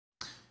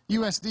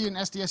USD and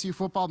SDSU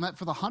football met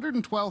for the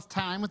 112th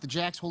time, with the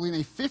Jacks holding a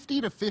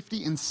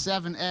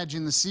 50-50-7 edge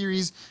in the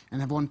series and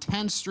have won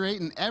 10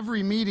 straight in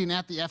every meeting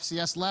at the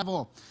FCS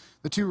level.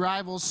 The two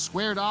rivals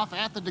squared off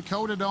at the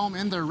Dakota Dome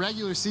in their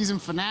regular season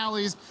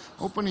finales.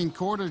 Opening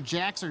quarter,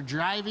 Jacks are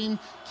driving.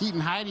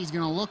 Keaton Heide's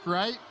going to look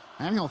right,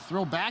 and he'll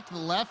throw back to the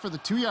left for the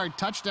 2-yard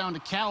touchdown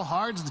to Cal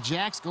Hards. The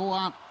Jacks go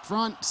up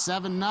front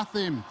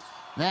 7-0.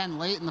 Then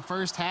late in the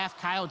first half,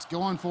 Coyotes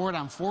going for it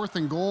on 4th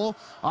and goal.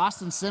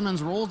 Austin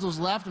Simmons rolls those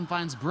left and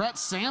finds Brett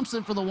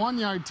Sampson for the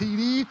 1-yard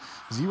TD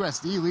as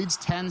USD leads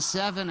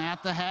 10-7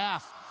 at the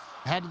half.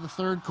 Ahead to the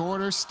third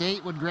quarter,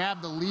 State would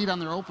grab the lead on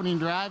their opening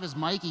drive as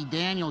Mikey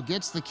Daniel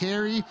gets the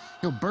carry.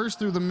 He'll burst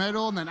through the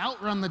middle and then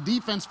outrun the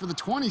defense for the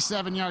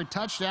 27-yard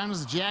touchdown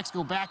as the Jacks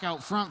go back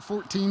out front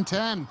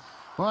 14-10.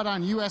 But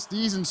on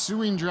USD's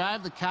ensuing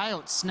drive, the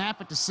Coyotes snap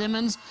it to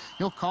Simmons.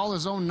 He'll call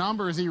his own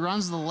number as he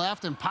runs to the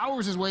left and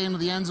powers his way into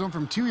the end zone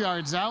from 2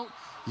 yards out.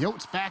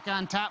 Yotes back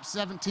on top,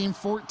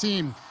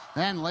 17-14.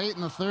 Then late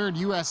in the third,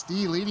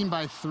 USD leading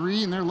by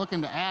 3, and they're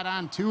looking to add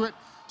on to it.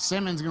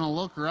 Simmons going to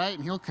look right,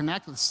 and he'll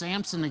connect with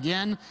Sampson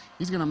again.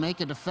 He's going to make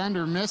a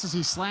defender miss as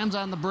he slams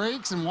on the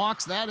brakes and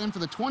walks that in for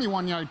the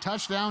 21-yard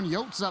touchdown.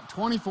 Yotes up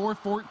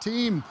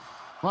 24-14.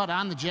 But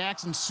on the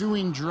Jacks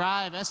ensuing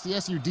drive,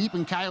 SDSU deep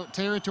in Coyote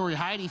territory.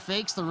 Heide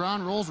fakes the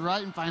run, rolls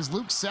right, and finds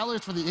Luke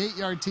Sellers for the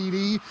 8-yard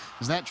TD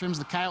as that trims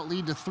the Coyote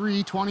lead to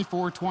 3,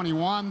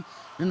 24-21.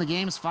 In the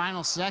game's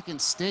final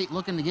seconds, State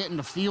looking to get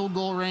into field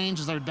goal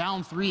range as they're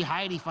down 3.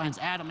 Heide finds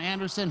Adam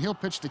Anderson. He'll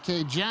pitch to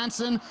Kay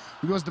Johnson,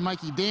 who goes to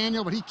Mikey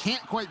Daniel, but he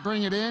can't quite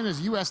bring it in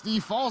as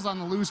USD falls on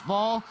the loose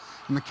ball.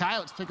 And the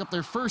Coyotes pick up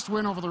their first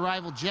win over the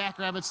rival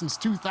Jackrabbits since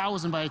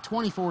 2000 by a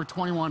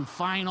 24-21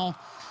 final.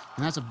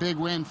 And that's a big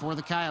win for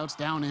the Coyotes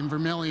down in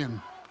Vermillion.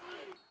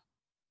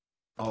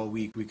 All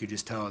week we could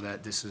just tell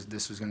that this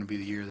was going to be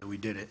the year that we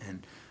did it,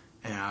 and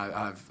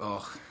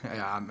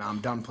I'm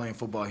done playing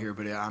football here,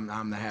 but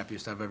I'm the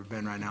happiest I've ever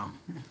been right now.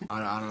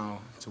 I don't know,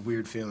 it's a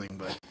weird feeling,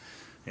 but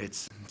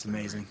it's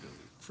amazing.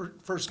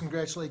 First,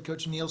 congratulate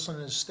Coach Nielsen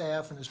and his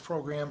staff and his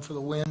program for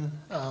the win.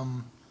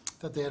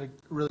 That they had a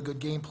really good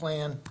game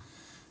plan.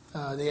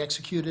 They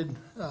executed.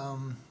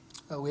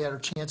 We had our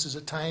chances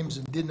at times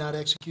and did not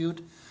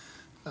execute.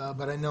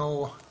 But I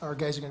know our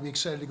guys are going to be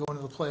excited to go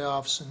into the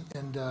playoffs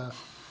and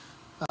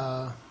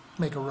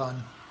make a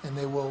run, and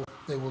they will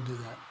do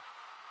that.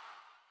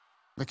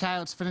 The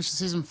Coyotes finish the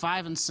season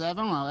 5-7,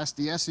 while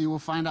SDSU will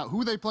find out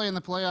who they play in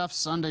the playoffs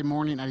Sunday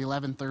morning at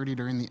 11:30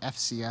 during the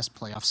FCS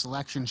playoff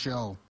selection show.